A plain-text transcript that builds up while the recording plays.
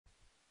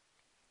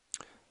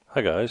Hi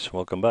guys,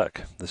 welcome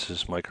back. This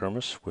is Mike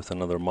Hermes with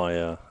another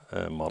Maya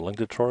modeling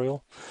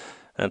tutorial.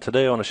 And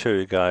today I want to show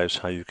you guys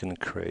how you can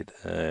create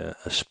a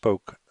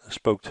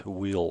spoked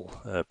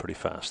wheel pretty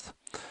fast.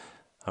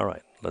 All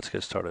right, let's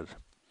get started.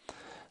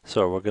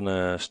 So we're going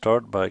to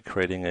start by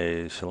creating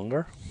a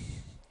cylinder,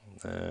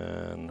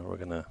 and we're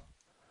going to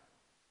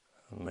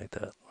make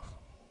that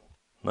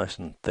nice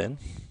and thin.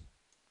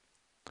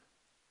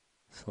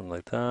 Something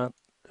like that.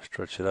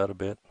 Stretch it out a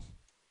bit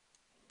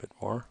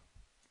more.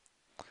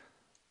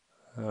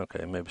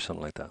 Okay, maybe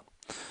something like that.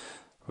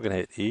 We're going to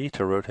hit E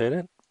to rotate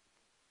it.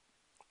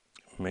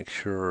 Make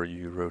sure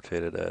you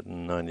rotate it at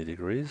 90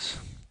 degrees.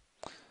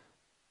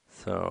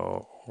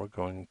 So we're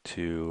going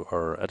to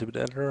our attribute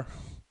editor,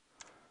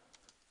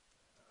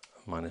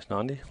 minus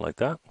 90, like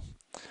that.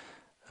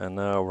 And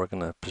now we're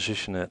going to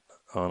position it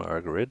on our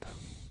grid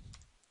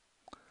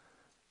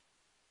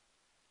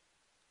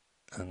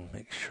and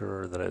make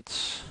sure that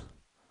it's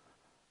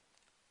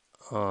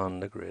on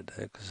the grid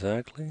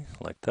exactly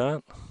like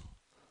that.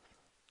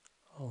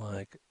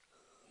 Like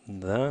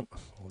that.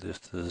 We'll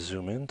just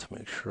zoom in to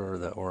make sure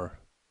that we're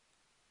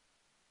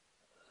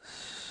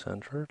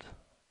centered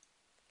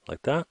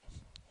like that.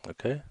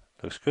 Okay,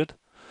 looks good.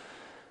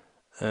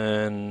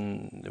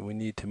 And we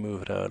need to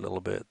move it out a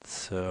little bit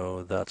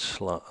so that's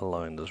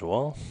aligned as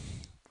well.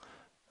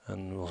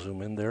 And we'll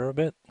zoom in there a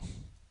bit.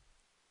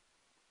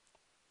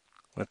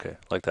 Okay,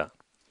 like that.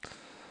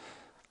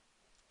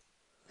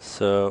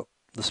 So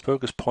the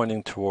spoke is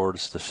pointing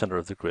towards the center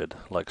of the grid,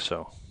 like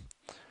so.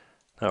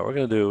 Now what we're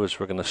going to do is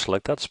we're going to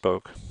select that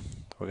spoke.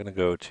 We're going to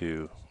go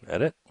to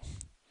Edit,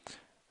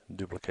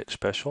 Duplicate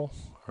Special,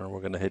 and we're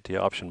going to hit the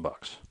option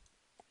box.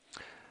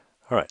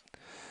 All right.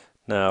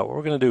 Now what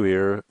we're going to do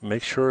here,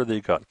 make sure that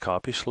you got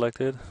copy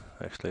selected.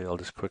 Actually, I'll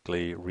just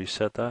quickly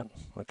reset that.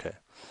 Okay.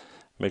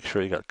 Make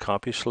sure you got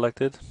copy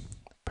selected.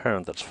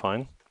 Parent, that's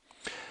fine.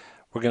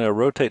 We're going to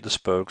rotate the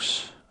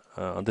spokes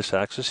on this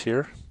axis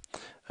here,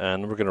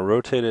 and we're going to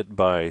rotate it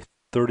by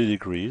 30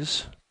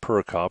 degrees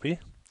per copy.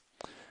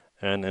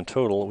 And in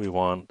total, we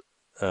want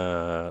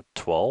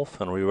 12,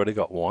 and we already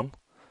got one.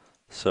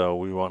 So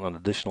we want an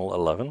additional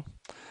 11.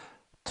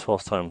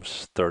 12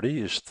 times 30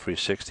 is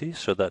 360,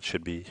 so that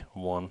should be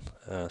one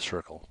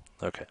circle.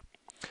 Okay.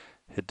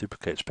 Hit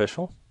Duplicate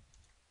Special.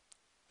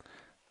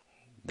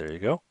 There you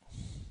go.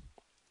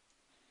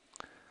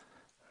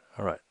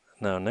 All right.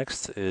 Now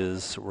next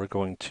is we're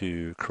going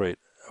to create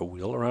a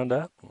wheel around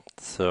that.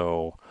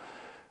 So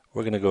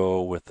we're going to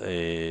go with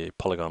a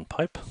polygon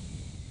pipe.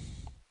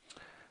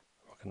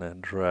 We're going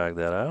to drag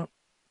that out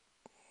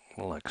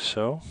like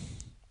so.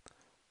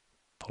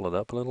 Pull it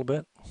up a little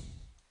bit.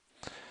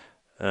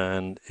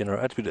 And in our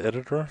attribute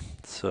editor,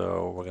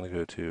 so we're going to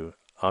go to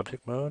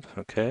object mode.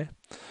 Okay.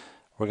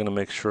 We're going to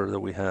make sure that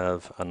we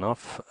have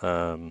enough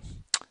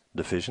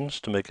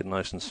divisions to make it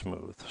nice and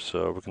smooth.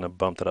 So we're going to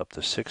bump that up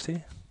to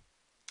 60.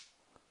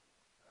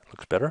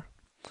 Looks better.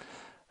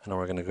 And then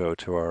we're going to go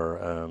to our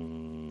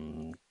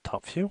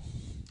top view.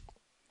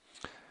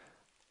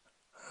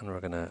 And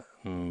we're going to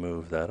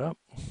move that up.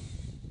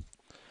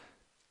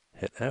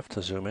 Hit F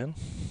to zoom in.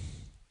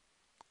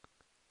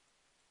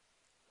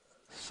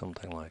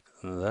 Something like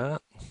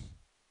that.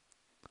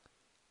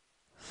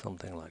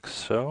 Something like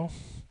so.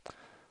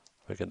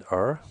 We get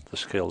R to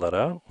scale that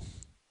out.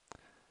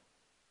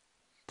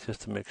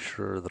 Just to make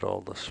sure that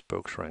all the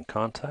spokes are in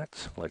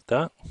contact, like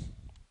that.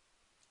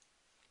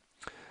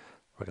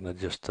 We're going to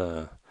just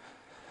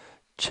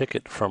check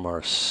it from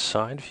our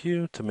side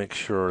view to make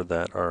sure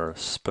that our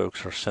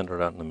spokes are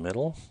centered out in the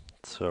middle.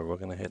 So we're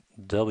going to hit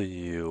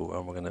W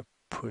and we're going to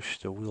push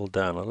the wheel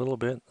down a little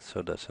bit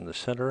so that's in the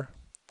center,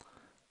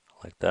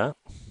 like that.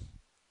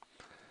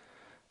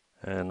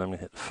 And I'm going to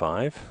hit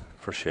 5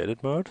 for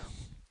shaded mode.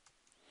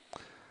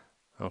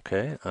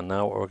 Okay, and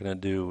now what we're going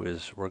to do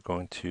is we're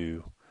going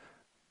to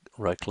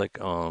right click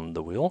on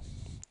the wheel,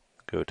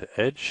 go to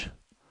edge.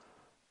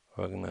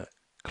 We're going to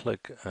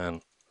click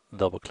and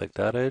double click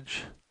that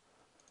edge.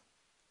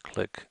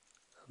 Click,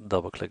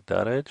 double click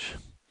that edge.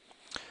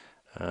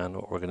 And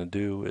what we're going to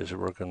do is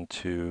we're going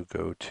to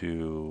go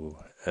to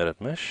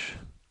Edit Mesh,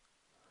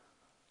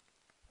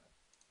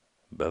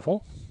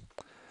 Bevel.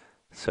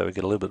 So we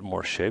get a little bit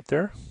more shape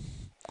there.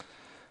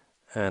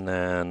 And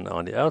then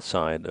on the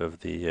outside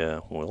of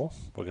the wheel,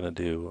 we're going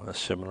to do a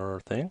similar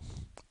thing.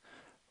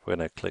 We're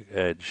going to click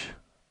Edge,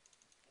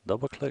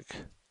 double click,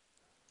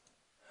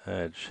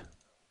 Edge,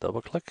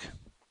 double click.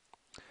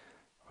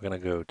 We're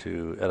going to go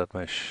to Edit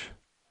Mesh,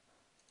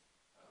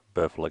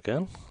 Bevel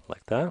again,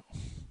 like that.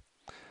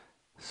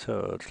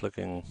 So it's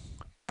looking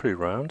pretty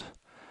round.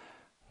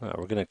 Now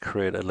we're going to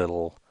create a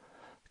little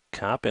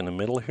cap in the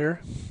middle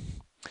here.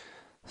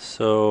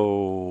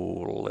 So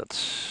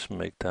let's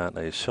make that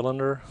a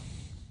cylinder.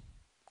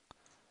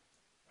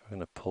 We're going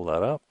to pull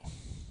that up.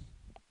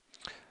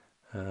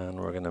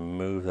 And we're going to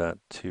move that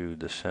to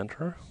the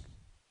center.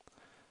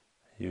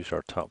 Use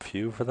our top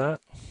view for that.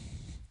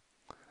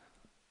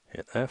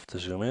 Hit F to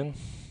zoom in.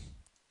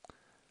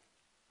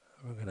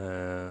 We're going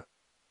to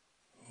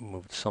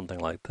move it something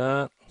like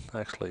that.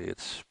 Actually,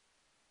 it's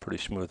pretty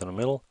smooth in the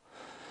middle.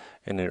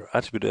 In your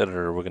attribute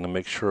editor, we're going to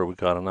make sure we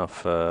got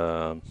enough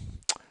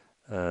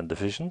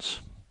divisions,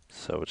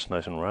 so it's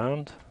nice and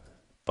round.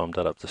 Bump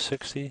that up to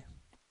 60.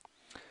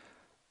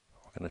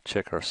 We're going to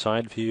check our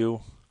side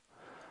view.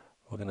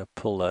 We're going to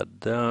pull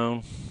that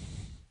down.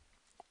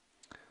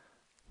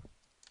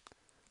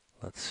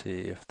 Let's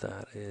see if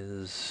that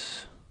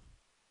is,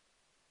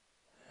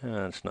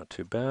 it's not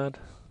too bad.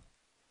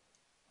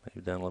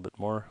 Maybe down a little bit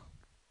more.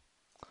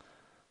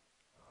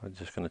 We're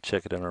just going to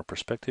check it in our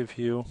perspective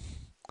view,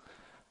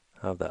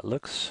 how that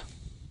looks.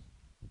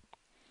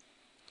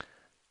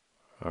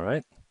 All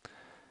right.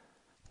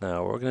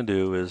 Now what we're going to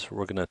do is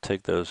we're going to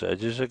take those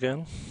edges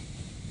again.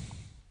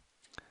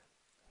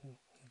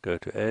 Go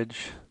to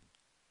edge.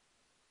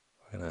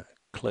 We're going to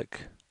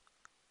click,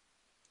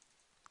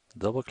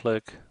 double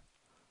click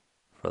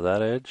for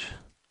that edge.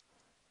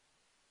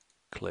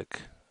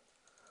 Click,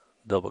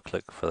 double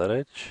click for that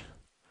edge.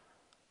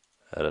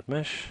 Edit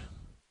mesh.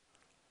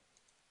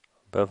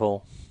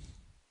 Bevel.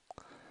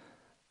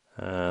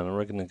 And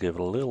we're going to give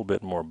a little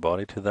bit more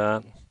body to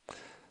that.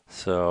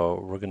 So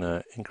we're going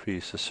to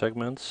increase the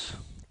segments.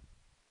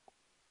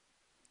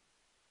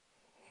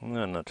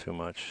 No, not too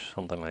much,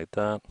 something like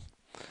that.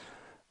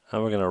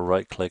 And we're going to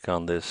right click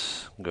on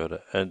this, go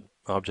to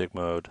object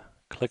mode,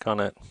 click on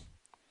it,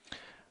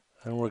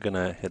 and we're going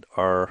to hit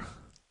R,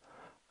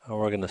 and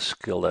we're going to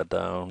scale that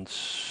down,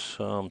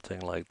 something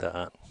like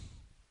that.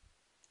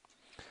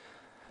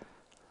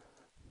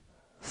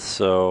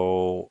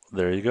 So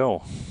there you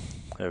go,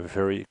 a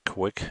very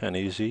quick and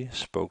easy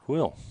spoke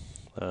wheel.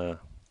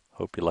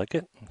 Hope you like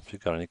it. If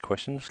you've got any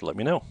questions, let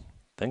me know.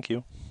 Thank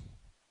you.